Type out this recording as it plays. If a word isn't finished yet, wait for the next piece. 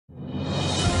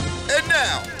And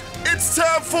now, it's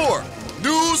time for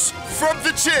News from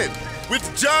the Chin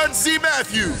with John Z.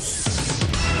 Matthews.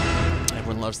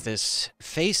 Everyone loves this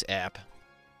face app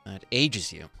that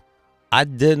ages you. I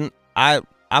didn't. I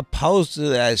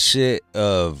posted that shit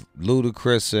of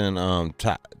Ludacris and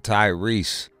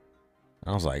Tyrese.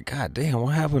 I was like, God damn,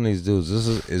 what happened to these dudes?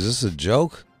 Is this a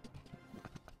joke?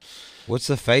 What's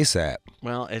the face app?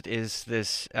 Well, it is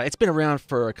this. It's been around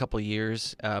for a couple of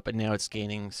years, but now it's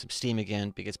gaining some steam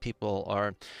again because people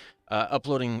are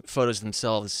uploading photos of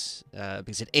themselves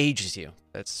because it ages you.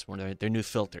 That's one of their new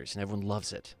filters, and everyone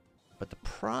loves it. But the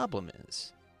problem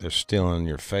is They're stealing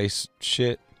your face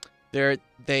shit. I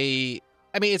mean,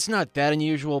 it's not that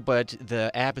unusual, but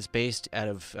the app is based out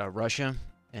of Russia,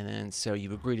 and then so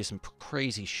you agree to some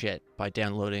crazy shit by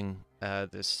downloading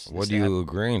this. What are you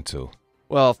agreeing to?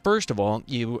 Well, first of all,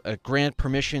 you grant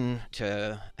permission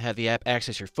to have the app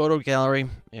access your photo gallery.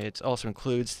 It also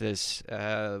includes this,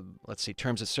 let's see,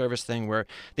 terms of service thing where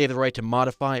they have the right to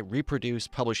modify, reproduce,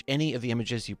 publish any of the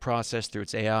images you process through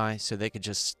its AI, so they could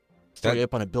just throw you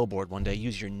up on a billboard one day,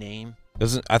 use your name.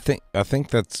 I think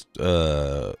that's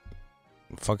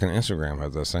fucking Instagram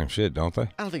has that same shit, don't they?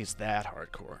 I don't think it's that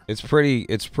hardcore. It's pretty.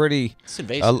 It's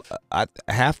invasive.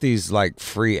 Half these like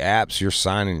free apps, you're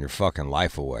signing your fucking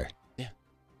life away.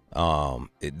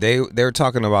 They were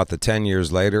talking about the 10 years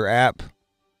later app.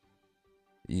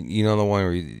 You know the one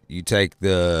where you take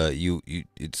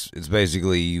it's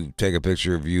basically you take a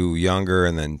picture of you younger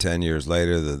and then 10 years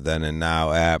later the then and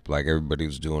now app, like everybody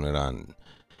was doing it on,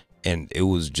 and they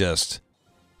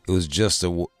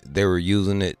were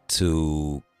using it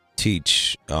to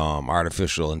teach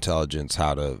artificial intelligence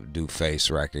how to do face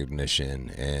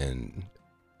recognition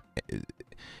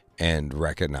and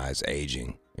recognize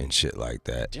aging and shit like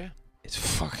that. Yeah. It's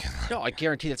fucking... No, I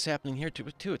guarantee that's happening here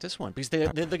too at this one. Because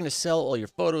they're going to sell all your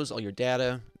photos, all your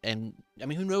data, and, I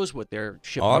mean, who knows what they're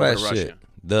shipping all over that to Russia. shit.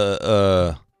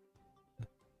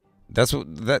 That's what...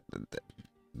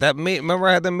 Remember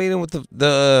I had the meeting with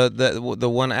the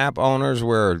one app owners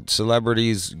where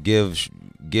celebrities give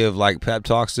like pep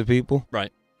talks to people?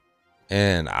 Right.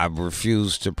 And I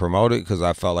refused to promote it because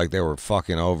I felt like they were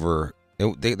fucking over...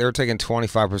 They were taking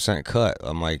 25% cut.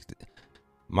 I'm like...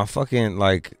 My fucking,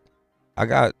 like, I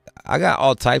got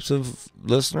all types of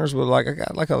listeners, but like I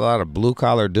got like a lot of blue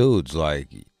collar dudes. Like,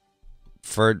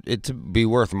 for it to be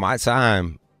worth my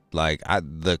time, like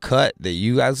the cut that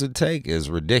you guys would take is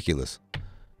ridiculous.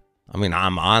 I mean,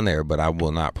 I'm on there, but I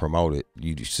will not promote it.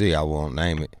 You see, I won't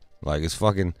name it. Like, it's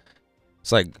like,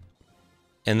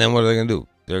 and then what are they gonna do?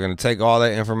 They're gonna take all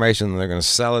that information and they're gonna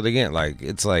sell it again. Like,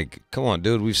 it's like, come on,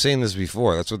 dude, we've seen this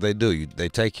before. That's what they do. They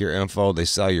take your info, they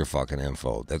sell your fucking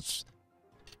info. That's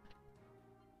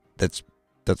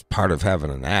part of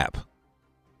having an app.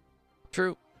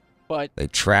 True, but they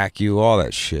track you, all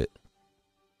that shit.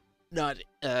 Not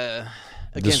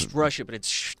against Russia, but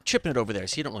it's chipping it over there,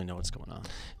 so you don't really know what's going on.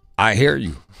 I hear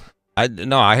you. I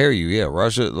hear you. Yeah,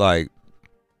 Russia, like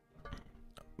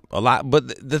a lot.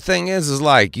 But the thing is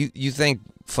like you think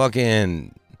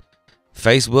fucking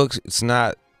Facebook, it's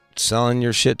not selling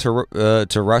your shit to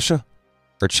Russia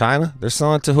or China. They're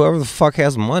selling it to whoever the fuck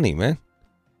has money, man.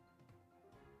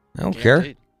 I don't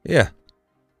care. Yeah,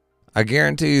 I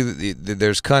guarantee you that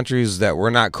there's countries that we're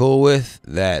not cool with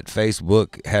that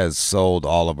Facebook has sold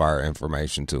all of our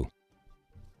information to.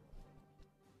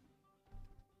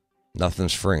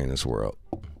 Nothing's free in this world.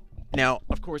 Now,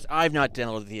 of course, I've not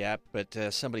downloaded the app, but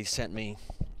somebody sent me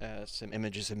some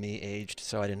images of me aged,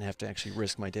 so I didn't have to actually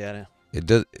risk my data. It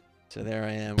does. So there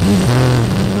I am.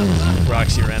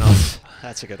 Roxy Reynolds.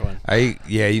 That's a good one.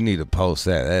 Yeah, you need to post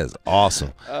that. That is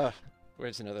awesome.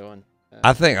 Where's another one?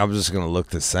 I think I'm just gonna look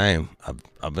the same.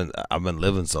 I've been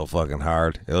living so fucking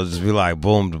hard. It'll just be like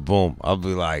boom to boom. I'll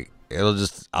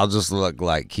just look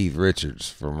like Keith Richards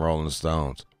from Rolling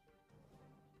Stones.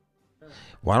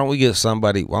 Why don't we get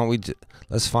somebody?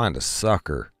 Let's find a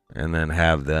sucker and then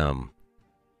have them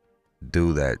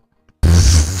do that.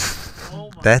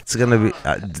 That's gonna be.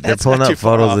 They're pulling up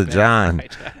photos of John,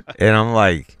 right. And I'm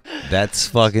like, that's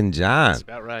fucking John. That's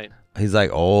about right. He's like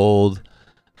old,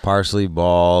 partially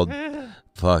bald,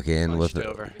 fucking with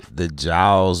the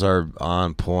jowls are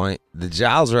on point. The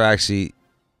jowls are actually.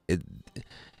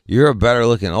 You're a better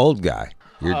looking old guy.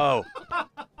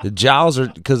 The jowls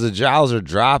are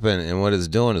dropping, and what it's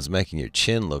doing is making your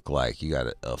chin look like you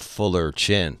got a fuller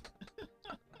chin.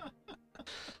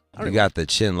 You got the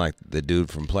chin like the dude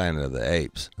from Planet of the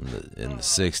Apes in the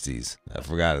 60s. I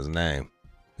forgot his name.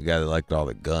 The guy that liked all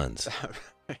the guns.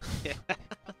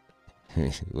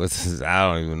 What's his? I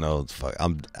don't even know.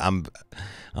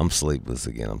 I'm sleepless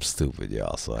again. I'm stupid,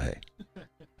 y'all. So hey,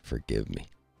 forgive me.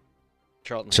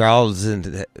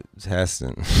 Charlton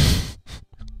Heston.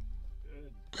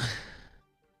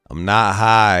 I'm not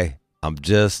high. I'm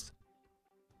just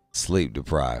sleep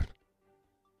deprived.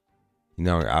 You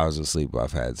know how many hours of sleep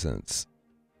I've had since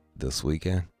this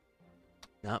weekend?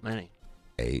 Not many.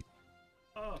 8.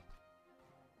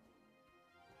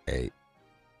 8.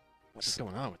 What's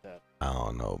going on with that? I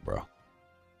don't know, bro.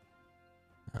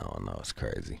 I don't know. It's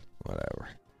crazy. Whatever.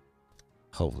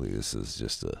 Hopefully this is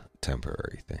just a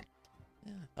temporary thing.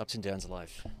 Yeah, ups and downs of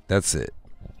life. That's it.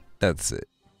 That's it.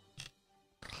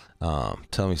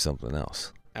 Tell me something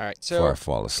else. All right, so before I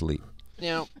fall asleep.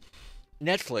 Now,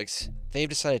 Netflix, they've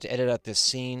decided to edit out this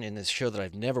scene in this show that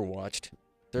I've never watched,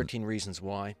 13 Reasons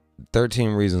Why. 13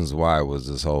 Reasons Why was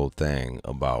this whole thing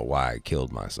about why I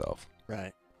killed myself.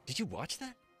 Right. Did you watch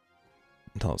that?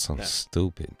 No, it sounds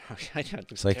stupid. I know,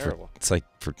 it was It's terrible. It's like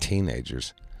for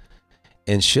teenagers.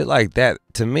 And shit like that,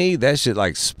 to me, that shit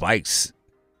like spikes.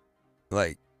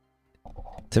 Like,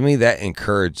 to me, that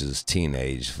encourages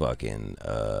teenage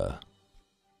suicide.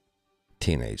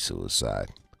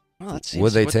 Well, that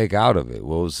what did they take out of it?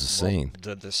 What was the scene?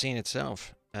 The scene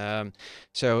itself.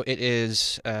 So it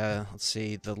is, let's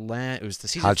see, it was the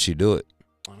season. How'd she do it?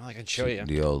 Well, I can show you.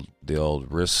 The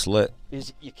old wrist slit.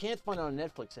 You can't find it on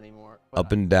Netflix anymore.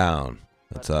 Up and down.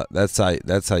 That's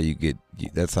how you get.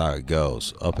 That's how it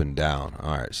goes. Up and down.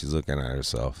 All right, she's looking at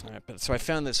herself. All right, so I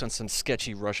found this on some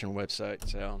sketchy Russian website.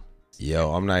 So.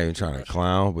 Yo, I'm not even trying to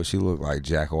clown, but she looked like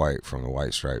Jack White from the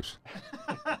White Stripes.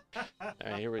 All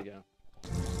right, here we go.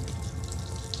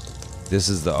 This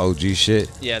is the OG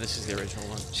shit? Yeah, this is the original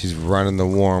one. She's running the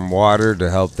warm water to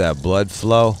help that blood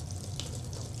flow.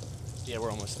 Yeah,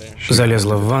 we're almost there.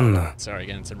 Залезла в ванну. Sorry,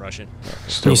 again, it's in Russian.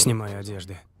 Не снимая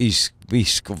одежды.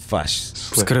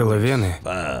 Вскрыла вены.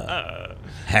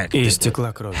 И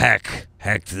истекла кровь.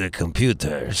 Hacked the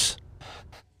computers.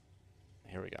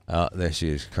 Here we go. Oh, there she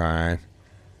is crying.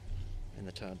 In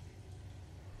the tub.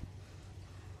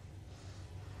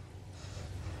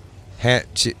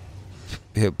 Hit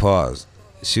pause.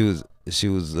 She was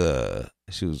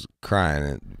crying,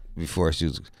 and before she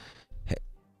was.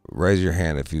 Raise your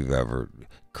hand if you've ever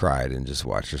cried and just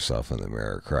watch yourself in the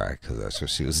mirror cry, because that's what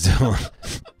she was doing.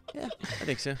 Yeah, I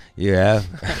think so. You have?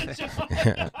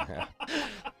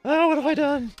 Oh, what have I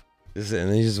done? And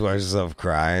then you just watch yourself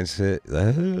cry and shit.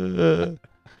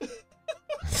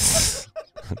 It's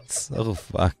so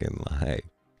fucking like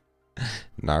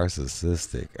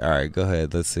narcissistic. All right, go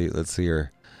ahead. Let's see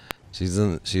her. She's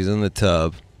in the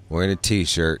tub wearing a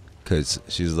t-shirt because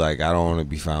she's like, I don't want to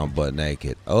be found butt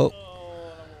naked. Oh,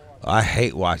 I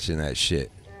hate watching that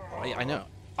shit. I know.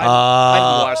 I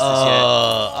haven't watched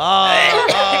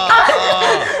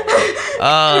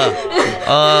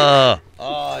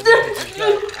this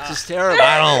yet. This is terrible.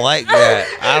 I don't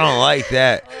like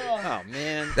that. Oh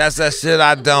man, that's that shit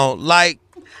I don't like.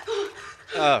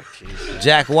 Oh jeez.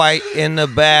 Jack White in the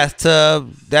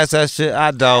bathtub. That's that shit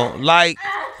I don't like.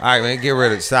 All right, man, get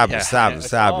rid of it. Stop it.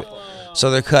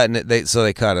 So they're cutting it.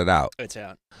 They cut it out. It's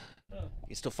out.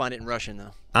 You still find it in Russian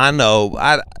though. I know.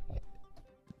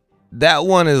 That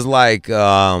one is like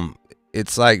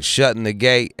it's like shutting the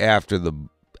gate after the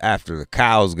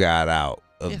cows got out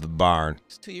of the barn.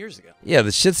 It's 2 years ago. Yeah,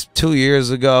 the shit's 2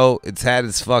 years ago. It's had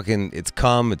it's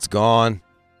gone.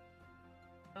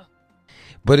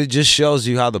 But it just shows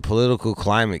you how the political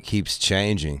climate keeps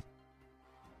changing.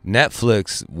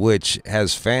 Netflix, which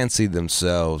has fancied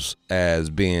themselves as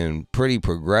being pretty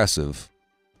progressive,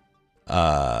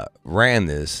 ran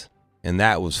this, and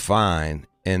that was fine.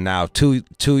 And now two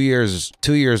years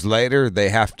later,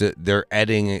 they're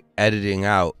editing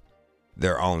out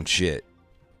their own shit.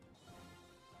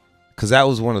 Cause that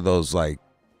was one of those like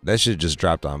that shit just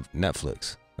dropped on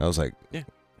Netflix. I was like, yeah,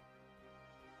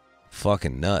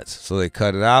 fucking nuts. So they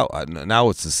cut it out. Now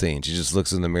what's the scene? She just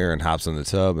looks in the mirror and hops in the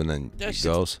tub, and then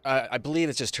goes. I believe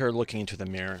it's just her looking into the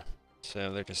mirror.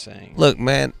 So they're just saying, look,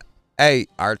 man, hey,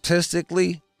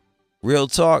 artistically, real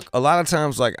talk, a lot of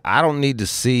times, like, I don't need to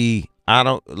see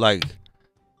someone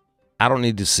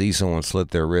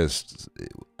slit their wrists.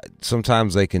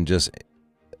 Sometimes they can just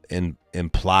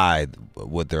imply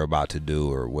what they're about to do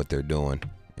or what they're doing,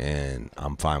 and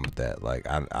I'm fine with that. Like,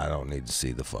 I don't need to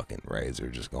see the fucking razor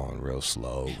just going real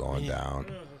slow, going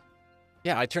down.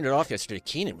 Yeah, I turned it off yesterday.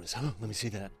 Keenan was, let me see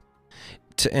that.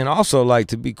 And also, like,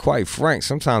 to be quite frank,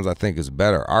 sometimes I think it's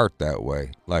better art that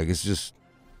way. Like, it's just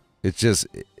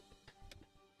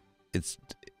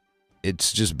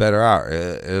better art.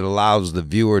 It allows the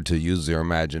viewer to use their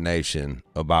imagination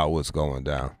about what's going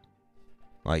down.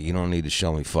 Like, you don't need to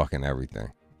show me fucking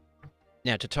everything.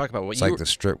 Now, to talk about what it's like the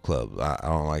strip club. I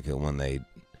don't like it when they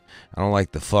I don't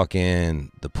like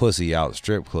the pussy out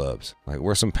strip clubs. Like,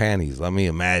 wear some panties. Let me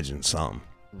imagine something.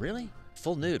 Really?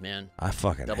 Full nude, man. I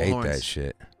fucking Double hate horns. that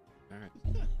shit. All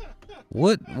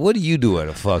right. What do you do at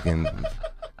a fucking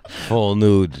full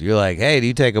nude? You're like, hey, do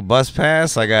you take a bus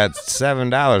pass? I got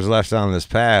 $7 left on this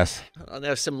pass. I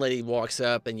know some lady walks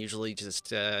up and usually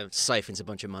just siphons a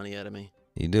bunch of money out of me.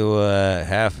 You do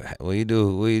half. Will you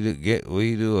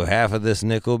do a half of this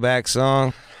Nickelback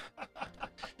song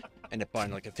End up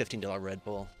buying like a $15 Red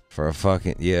Bull. for a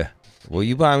fucking Will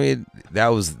you buy me? That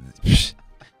was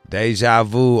deja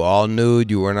vu, all nude.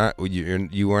 You were not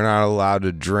allowed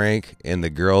to drink, and the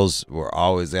girls were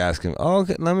always asking, "Oh,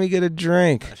 let me get a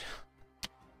drink."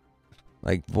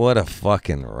 Like, what a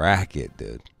fucking racket,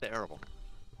 dude. Terrible.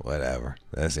 Whatever.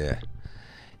 That's it.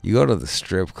 You go to the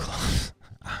strip clubs.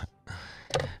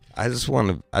 I just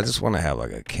want to have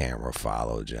like a camera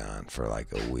follow John for like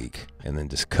a week and then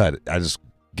just cut it.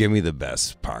 Give me the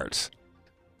best parts.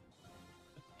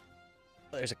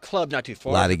 There's a club not too A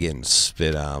far. lot of getting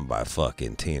spit on by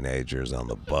fucking teenagers on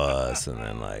the bus and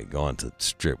then like going to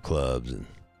strip clubs. And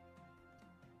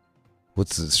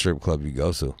what's the strip club you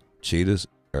go to? Cheetahs?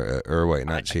 Or wait,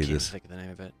 not Cheetahs. I can't think of the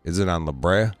name of it. Is it on La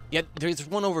Brea? Yeah, there's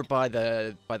one over by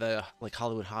the like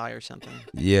Hollywood High or something.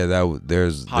 Yeah,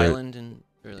 there's Highland and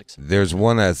or like something. There's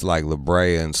one that's like La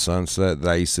Brea and Sunset that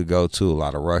I used to go to. A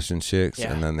lot of Russian chicks,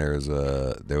 Yeah. and then there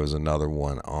was another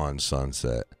one on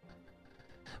Sunset.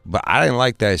 But I didn't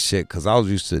like that shit because I was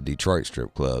used to Detroit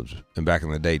strip clubs, and back in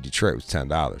the day, Detroit was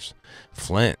 $10.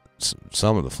 Flint,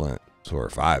 some of the Flints were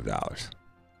 $5.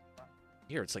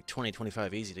 Here it's like 20,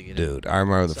 25 easy to get in. Dude, I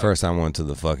remember the first time I went to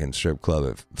the fucking strip club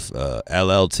at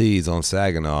LLT's on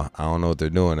Saginaw. I don't know what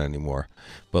they're doing anymore,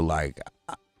 but like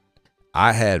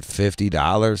I had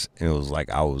 $50, and it was like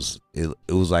I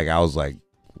was like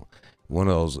one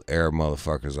of those Arab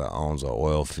motherfuckers that owns an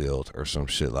oil field or some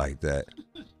shit like that.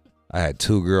 I had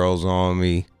 2 girls on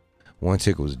me. One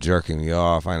chick was jerking me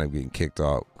off. I ended up getting kicked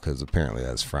off because apparently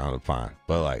that's frowned upon.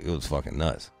 But like, it was fucking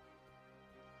nuts.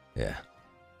 Yeah.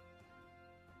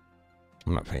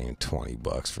 I'm not paying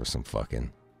 $20 for some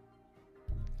fucking.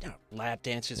 Yeah, lap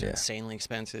dances are Yeah. insanely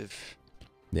expensive.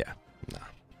 Yeah. Nah.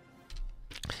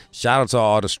 Shout out to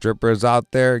all the strippers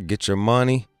out there. Get your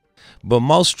money. But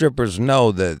most strippers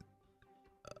know that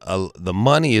the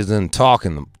money is in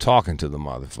talking to the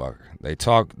motherfucker. They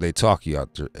talk you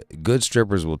out. Good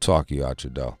strippers will talk you out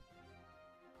your dough.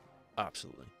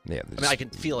 Absolutely. Yeah, I mean, I can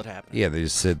feel it happening. Yeah, they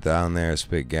just sit down there,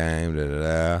 spit game, da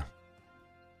da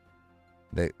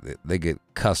da. They get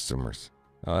customers.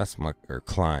 Oh, that's or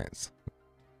clients.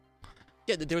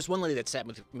 Yeah, there was one lady that sat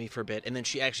with me for a bit, and then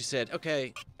she actually said,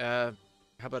 "Okay, how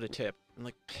about a tip?" I'm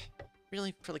like,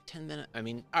 "Really? For like 10 minutes?" I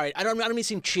mean, all right. I don't mean to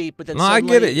seem cheap, but then No, I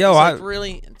suddenly get it. Yo, it's like,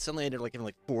 really? And suddenly I ended up like giving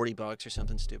like $40 or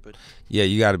something stupid. Yeah,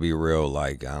 you got to be real.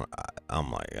 Like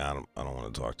I'm like I don't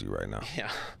want to talk to you right now.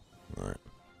 Yeah. All right.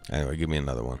 Anyway, give me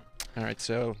another one. All right.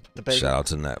 So the Shout out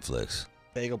to Netflix.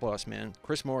 bagel boss man,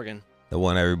 Chris Morgan, The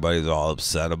one everybody's all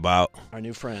upset about. our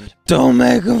new friend. Don't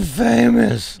make him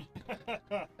famous.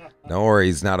 Don't worry,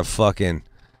 he's not a fucking.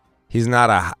 He's not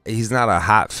a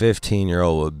hot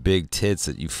 15-year-old with big tits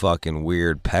that you fucking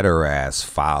weird pederast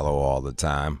follow all the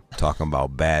time, talking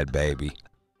about bad baby.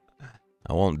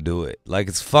 I won't do it. Like,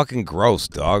 it's fucking gross,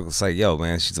 dog. It's like, yo,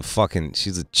 man, she's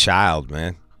a child,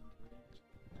 man.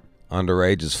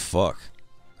 Underage as fuck.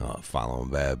 Oh, following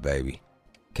bad baby.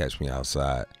 Catch me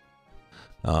outside.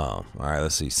 All right,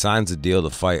 let's see. Signs a deal to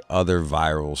fight other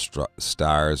viral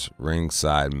stars.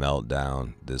 Ringside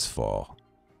meltdown this fall.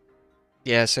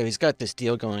 Yeah, so he's got this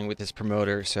deal going with his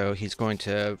promoter, so he's going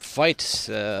to fight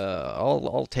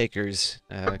all takers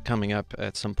coming up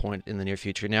at some point in the near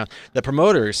future. Now, the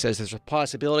promoter says there's a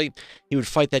possibility he would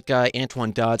fight that guy,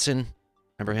 Antoine Dodson.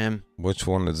 Remember him? Which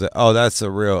one is that? Oh, that's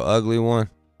a real ugly one?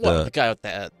 Well, the guy with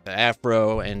the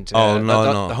afro and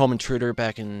no. the home intruder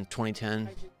back in 2010.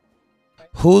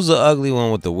 Who's the ugly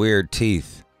one with the weird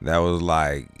teeth? That was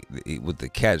like, with the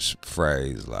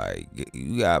catchphrase, like,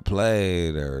 you got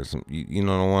played, or some, you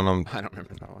know the one I don't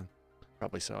remember that one.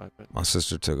 Probably saw it, but My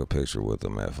sister took a picture with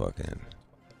him at fucking.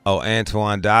 Oh,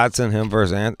 Antoine Dodson, him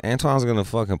versus Antoine's gonna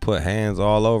fucking put hands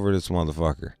all over this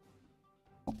motherfucker.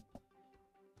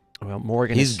 well,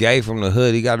 Morgan. He's is, gay from the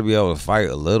hood. He got to be able to fight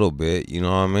a little bit. You know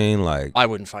what I mean? Like, I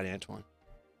wouldn't fight Antoine.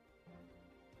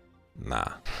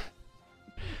 nah.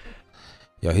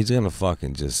 Yo, he's gonna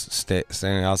fucking just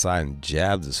standing outside and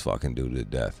jab this fucking dude to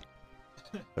death.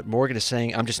 But Morgan is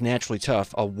saying, "I'm just naturally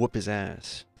tough. I'll whoop his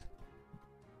ass."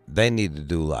 They need to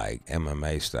do like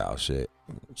MMA style shit,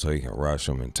 so he can rush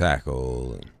him and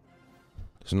tackle.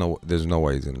 And there's no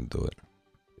way he's gonna do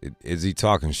it. Is he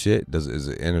talking shit? Is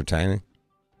it entertaining?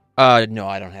 No,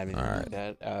 I don't have anything All like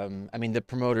that. I mean, the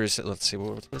promoters. Let's see,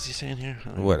 what's he saying here?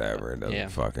 Whatever, it doesn't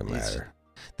fucking He's- matter.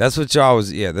 That's what y'all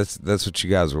was. Yeah, that's what you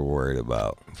guys were worried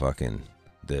about. Fucking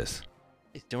this.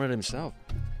 He's doing it himself.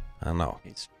 I know.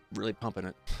 He's really pumping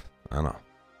it. I know.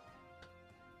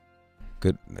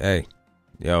 Good. Hey,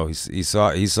 yo, he saw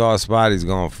a spot. He's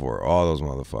going for all those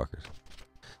motherfuckers.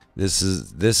 This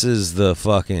is the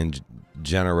fucking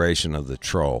generation of the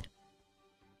troll,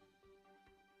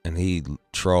 and he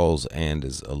trolls and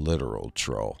is a literal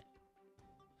troll.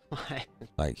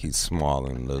 Like he's small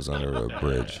and lives under a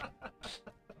bridge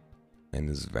in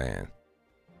his van.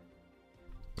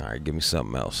 All right, give me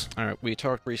something else. All right, we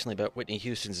talked recently about Whitney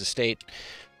Houston's estate,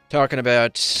 talking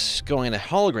about going on a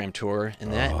hologram tour,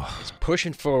 and that is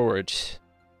pushing forward.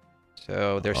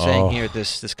 So they're saying here,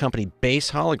 this company,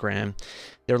 Base Hologram,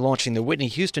 they're launching the Whitney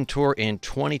Houston tour in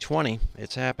 2020.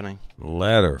 It's happening.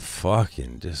 Let her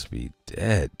fucking just be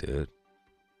dead, dude.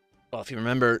 Well, if you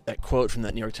remember that quote from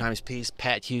that New York Times piece,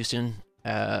 Pat Houston,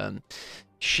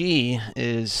 she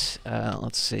is,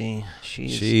 let's see,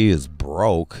 she is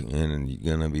broke and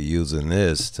you're gonna be using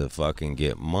this to fucking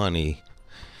get money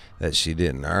that she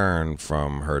didn't earn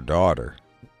from her daughter,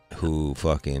 who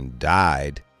fucking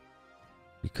died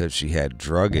because she had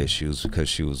drug issues because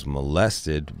she was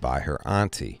molested by her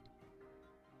auntie.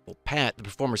 Well, Pat, the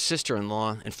performer's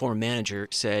sister-in-law and former manager,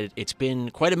 said it's been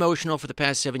quite emotional for the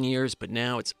past 7 years, but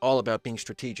now it's all about being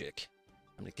strategic.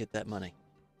 I'm going to get that money.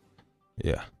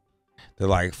 Yeah. They're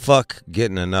like, fuck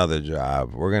getting another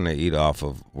job. We're going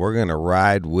to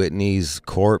ride Whitney's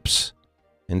corpse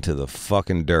into the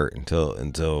fucking dirt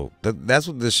until that's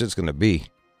what this shit's going to be.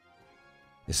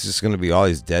 It's just going to be all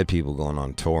these dead people going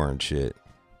on tour and shit.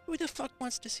 Who the fuck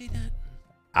wants to see that?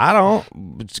 I don't.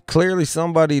 But clearly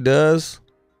somebody does.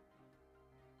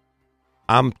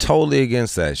 I'm totally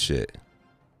against that shit.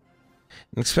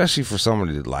 And especially for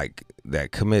somebody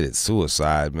that committed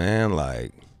suicide, man.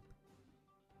 Like,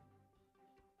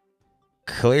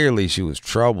 clearly she was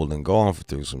troubled and going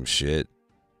through some shit.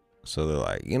 So they're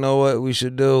like, you know what we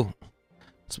should do?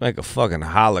 Let's make a fucking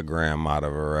hologram out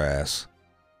of her ass.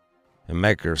 And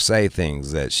make her say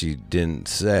things that she didn't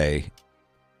say.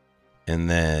 And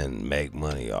then make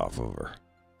money off of her.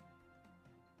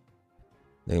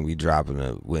 Then we dropping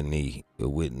a Whitney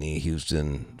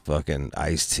Houston fucking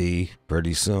iced tea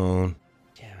pretty soon.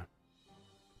 Yeah.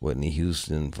 Whitney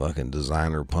Houston fucking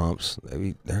designer pumps.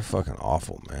 They're fucking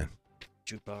awful, man.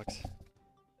 Jukebox.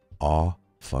 All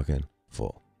fucking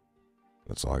full.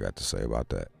 That's all I got to say about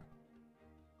that.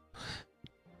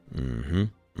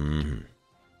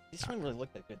 This one really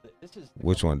looked that good. This is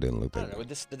Which one didn't look I that don't know. good?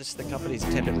 This is the company's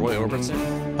attendant, Roy Orbison.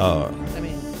 I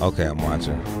mean, Okay, I'm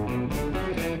watching.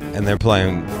 And they're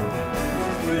playing.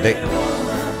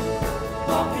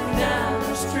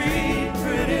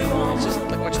 it's just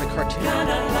like watching the cartoon.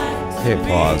 Hit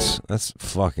pause. That's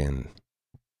fucking.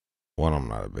 One, I'm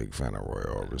not a big fan of Roy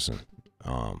Orbison.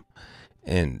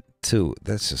 And two,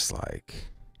 that's just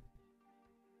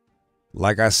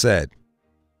like I said,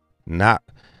 not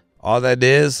all that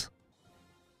is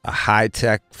a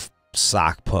high-tech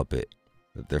sock puppet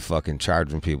that they're fucking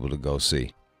charging people to go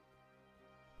see.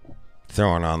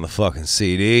 Throwing on the fucking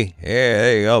CD. Yeah,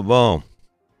 there you go, boom.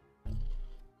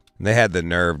 And they had the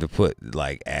nerve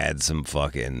to add some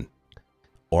fucking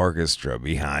orchestra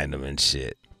behind them and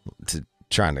shit, to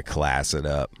trying to class it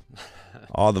up.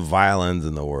 All the violins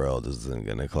in the world isn't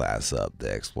gonna class up the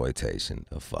exploitation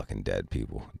of fucking dead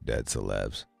people, dead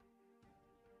celebs.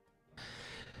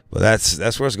 But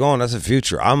that's where it's going. That's the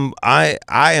future. I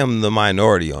am the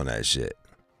minority on that shit.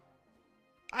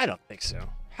 I don't think so.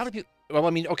 How do people? Well, I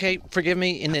mean, okay, forgive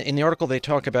me. In the article, they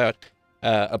talk about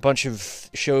a bunch of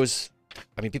shows.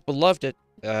 I mean, people loved it.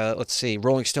 Let's see.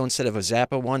 Rolling Stone said of a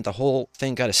Zappa one, the whole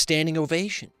thing got a standing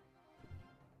ovation.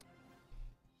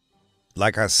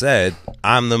 Like I said,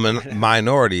 I'm the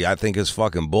minority. I think it's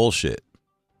fucking bullshit.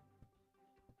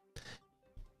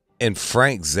 And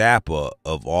Frank Zappa,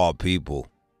 of all people,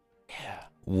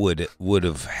 would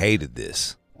have hated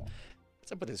this.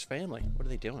 What's up with his family? What are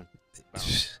they doing?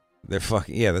 They're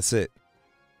fucking, yeah, that's it.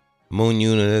 Moon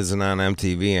Unit isn't on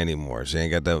MTV anymore. She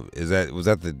ain't got was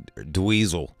that the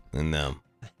Dweezil in them?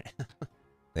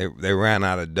 They ran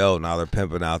out of dough. Now they're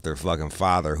pimping out their fucking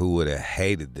father, who would have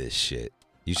hated this shit.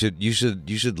 You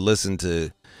should listen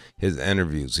to his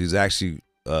interviews. He's actually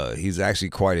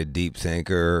quite a deep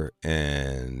thinker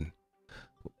and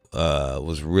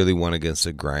was really one against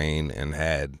the grain and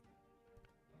had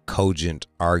cogent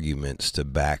arguments to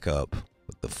back up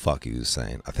what the fuck he was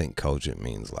saying. I think cogent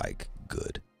means like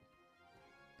good.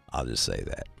 I'll just say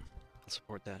that. I'll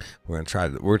support that. We're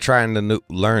trying to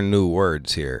learn new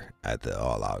words here at the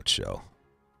All Out Show.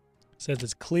 Says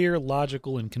it's clear,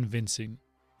 logical, and convincing.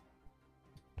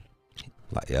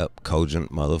 Like, yep,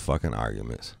 cogent motherfucking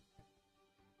arguments.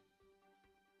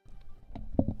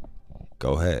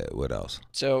 Go ahead. What else?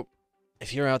 So,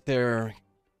 if you're out there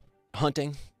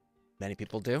hunting, many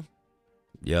people do.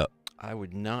 Yep. I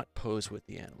would not pose with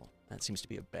the animal. That seems to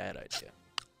be a bad idea.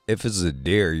 If it's a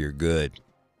deer, you're good.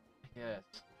 Yes.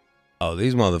 Oh,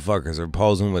 these motherfuckers are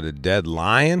posing with a dead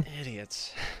lion?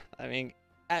 Idiots. I mean,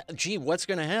 gee, what's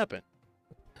going to happen?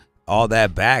 All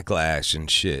that backlash and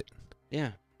shit.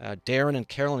 Yeah. Darren and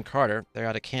Carolyn Carter, they're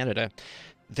out of Canada.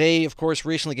 They, of course,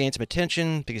 recently gained some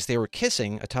attention because they were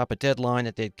kissing atop a dead lion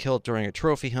that they'd killed during a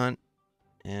trophy hunt.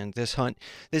 And this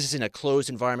is in a closed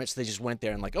environment, so they just went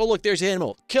there and like, oh, look, there's the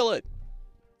animal. Kill it.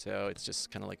 So it's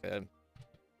just kind of like a...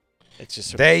 It's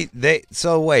just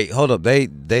so wait, hold up. They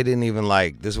didn't even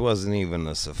like, this wasn't even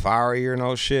a safari or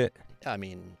no shit. I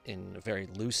mean, in a very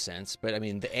loose sense, but I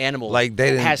mean the animal like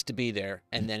has to be there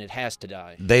and then it has to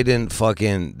die. They didn't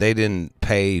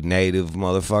pay native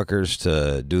motherfuckers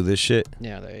to do this shit.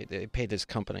 Yeah, they paid this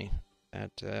company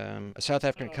a South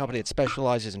African company that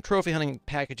specializes in trophy hunting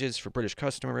packages for British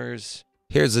customers.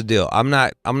 Here's the deal. I'm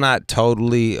not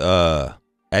totally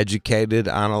educated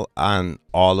on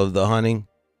all of the hunting.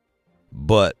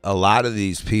 But a lot of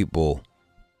these people,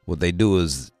 what they do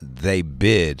is they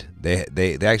bid.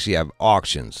 They actually have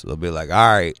auctions. They'll be like,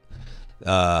 all right,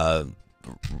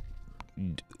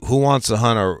 who wants to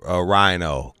hunt a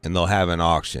rhino? And they'll have an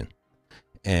auction.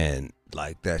 And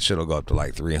like that shit will go up to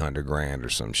like $300,000 or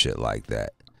some shit like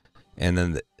that. And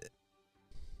then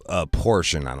a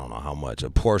portion, I don't know how much, a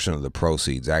portion of the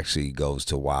proceeds actually goes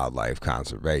to wildlife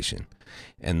conservation.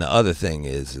 And the other thing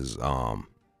is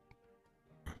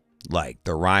like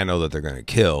the rhino that they're going to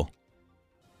kill,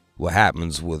 what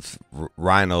happens with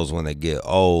rhinos when they get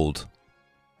old,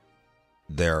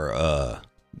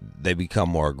 they become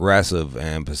more aggressive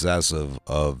and possessive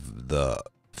of the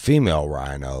female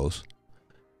rhinos,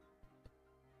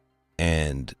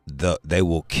 and they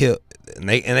will kill, and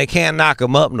they can't knock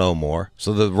them up no more.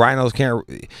 So the rhinos can't.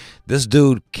 This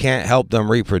dude can't help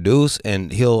them reproduce,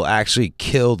 and he'll actually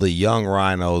kill the young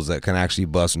rhinos that can actually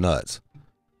bust nuts.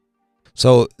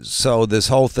 So this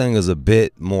whole thing is a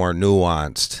bit more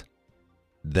nuanced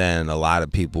than a lot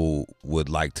of people would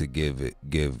like to give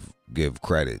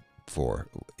credit for.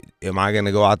 Am I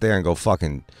gonna go out there and go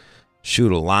fucking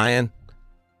shoot a lion?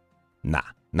 Nah,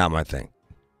 not my thing.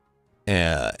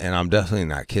 And I'm definitely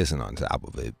not kissing on top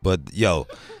of it. But yo,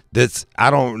 I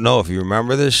don't know if you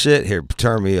remember this shit. Here,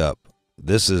 turn me up.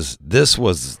 This was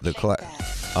the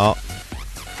oh,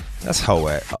 that's hoe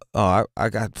at. Oh, I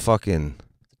got fucking.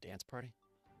 Party?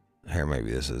 Here,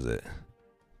 maybe this is it.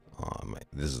 Oh, man,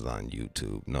 this is on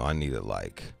YouTube. No, I need a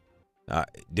like.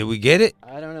 Did we get it?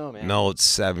 I don't know, man. No, it's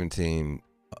 17.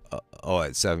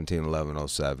 It's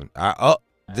 17/11/07.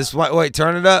 This wait,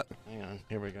 turn it up. Hang on,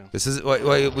 here we go. This is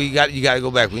wait. You got to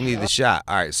go back. We need the shot.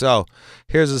 All right, so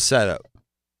here's the setup,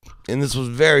 and this was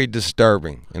very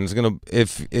disturbing. And it's gonna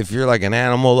if you're like an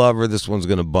animal lover, this one's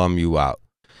gonna bum you out.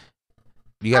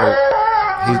 You gotta.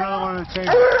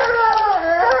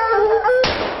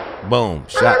 Boom,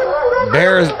 shot.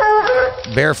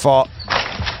 Bear fall.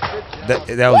 That was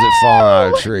it falling out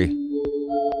of a tree.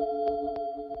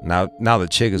 Now the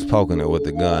chick is poking it with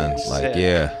the gun. Like,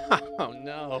 yeah. Oh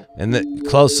no. And the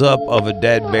close up of a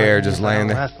dead bear just laying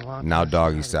there. Now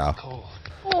doggy style.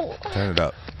 Turn it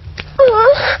up.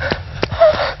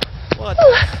 What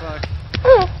the fuck?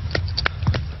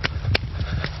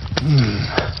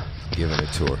 Giving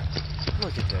it to her.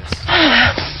 Look at this.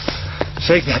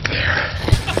 Shake that bear.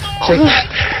 Shake that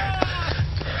bear.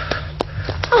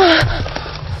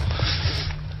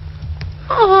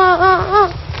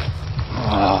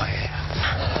 Oh, yeah.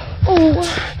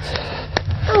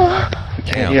 We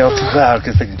can't yell too loud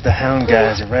because the hound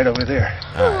guys are right over there.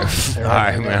 All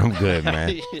right, man. I'm good,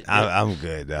 man. I'm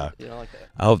good, dog. You don't like that?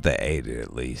 I hope they ate it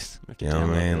at least. You know what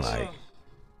I mean? Like,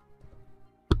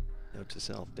 note to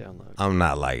self, download. I'm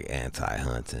not like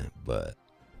anti-hunting, but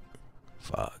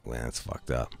fuck, man, it's fucked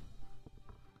up.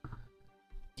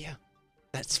 Yeah,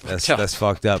 that's fucked up. That's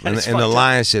fucked up, and the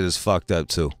lion shit is fucked up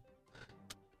too.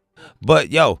 But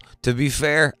yo, to be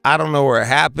fair, I don't know where it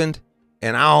happened,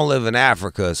 and I don't live in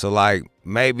Africa, so like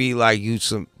maybe like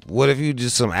what if you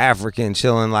just some African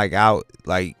chilling like out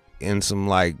like in some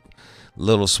like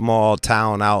little small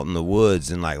town out in the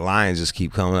woods, and like lions just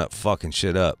keep coming up fucking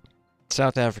shit up.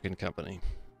 South African company.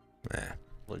 Man.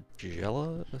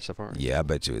 Legella Safari? Yeah, I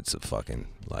bet you it's a fucking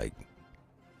like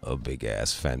a big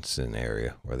ass fencing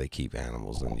area where they keep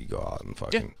animals and you go out and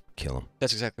fucking kill them.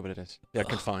 That's exactly what it is. Yeah,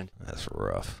 confined. That's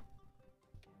rough.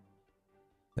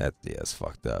 It's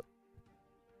fucked up.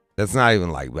 That's not even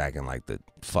like back in like the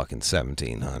fucking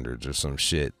 1700s or some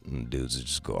shit. And dudes would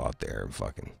just go out there and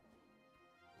fucking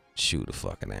shoot a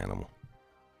fucking animal.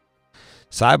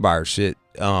 Sidebar shit.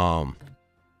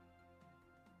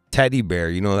 Teddy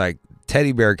bear, you know, like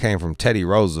teddy bear came from Teddy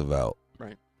Roosevelt.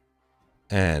 Right.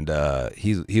 And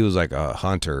he was like a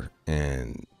hunter,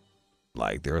 and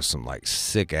like there was some like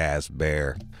sick ass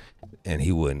bear, and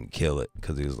he wouldn't kill it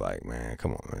because he was like, man,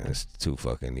 come on, man, it's too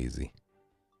fucking easy.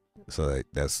 So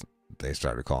they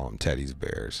started calling them Teddy's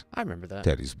bears. I remember that.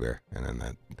 Teddy's bear, and then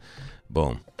that,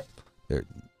 boom,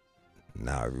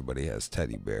 now everybody has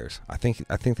teddy bears. I think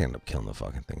they ended up killing the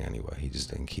fucking thing anyway. He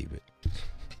just didn't keep it.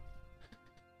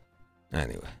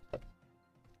 Anyway,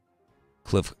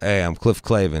 I'm Cliff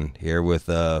Clavin here with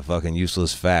fucking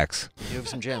useless facts. You have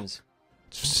some gems.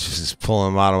 Just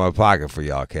pulling them out of my pocket for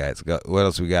y'all cats. What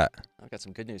else we got? I've got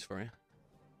some good news for you.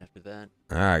 After that,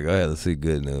 all right, go ahead. Let's see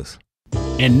good news.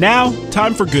 And now,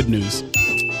 time for good news.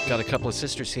 Got a couple of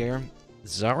sisters here,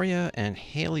 Zaria and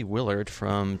Haley Willard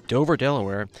from Dover,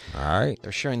 Delaware. All right.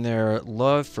 They're sharing their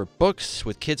love for books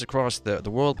with kids across the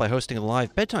world by hosting a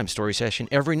live bedtime story session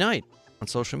every night on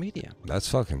social media. That's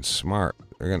fucking smart.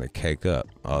 They're gonna cake up.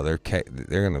 Oh, they're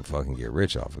gonna fucking get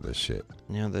rich off of this shit.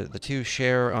 You know, the two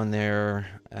share on their.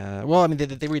 Well, I mean,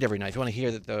 they read every night. If you want to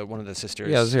hear that, one of the sisters,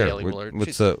 yeah, let's hear Haley it.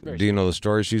 Willard. Do you know the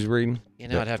story she's reading? You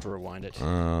know, I'd have to rewind it.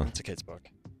 It's a kid's book.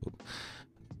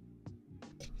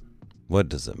 What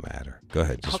does it matter? Go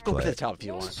ahead, just I'll go play to the it. top if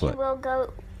you want. She will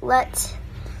go. Let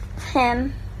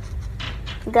him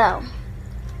go.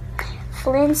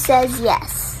 Flynn says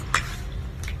yes.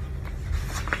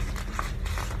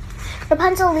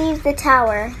 Rapunzel leaves the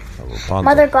tower. Rapunzel.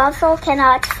 Mother Gothel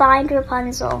cannot find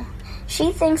Rapunzel.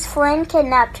 She thinks Flynn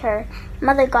kidnapped her.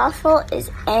 Mother Gothel is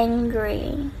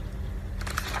angry.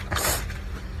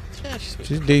 Yeah,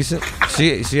 She's decent.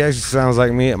 She actually sounds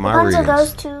like me at my Rapunzel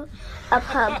readings. goes to a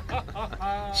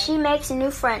pub. She makes a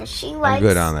new friend. She likes I'm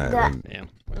good on that. Yeah.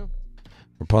 Well,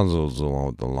 Rapunzel's the one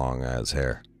with the long ass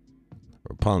hair.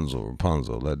 Rapunzel,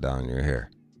 let down your hair.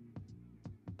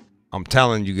 I'm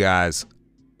telling you guys,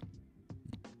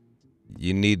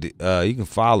 you need to, you can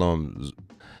follow him,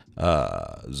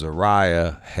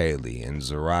 Zariah Haley, and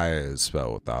Zariah is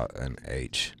spelled without an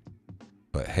H,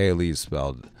 but Haley is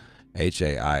spelled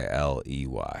Hailey. There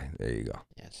you go.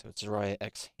 yeah, so it's Zariah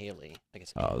X Haley. I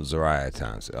guess. Zariah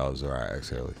times. Zariah X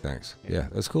Haley. Thanks. Yeah,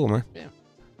 that's cool, man. Yeah.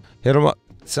 Hit them up.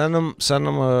 Send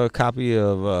them a copy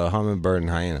of Hummingbird and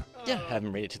Hyena. Yeah, have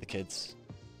them read it to the kids.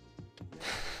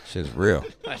 Shit's real.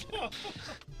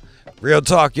 Real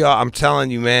talk, y'all. I'm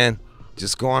telling you, man.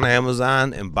 Just go on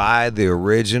Amazon and buy the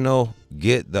original.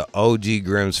 Get the OG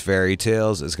Grimm's Fairy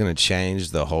Tales. It's going to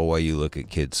change the whole way you look at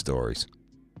kids' stories.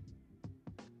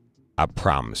 I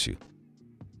promise you.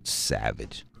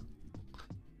 Savage.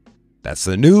 That's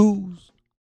the news.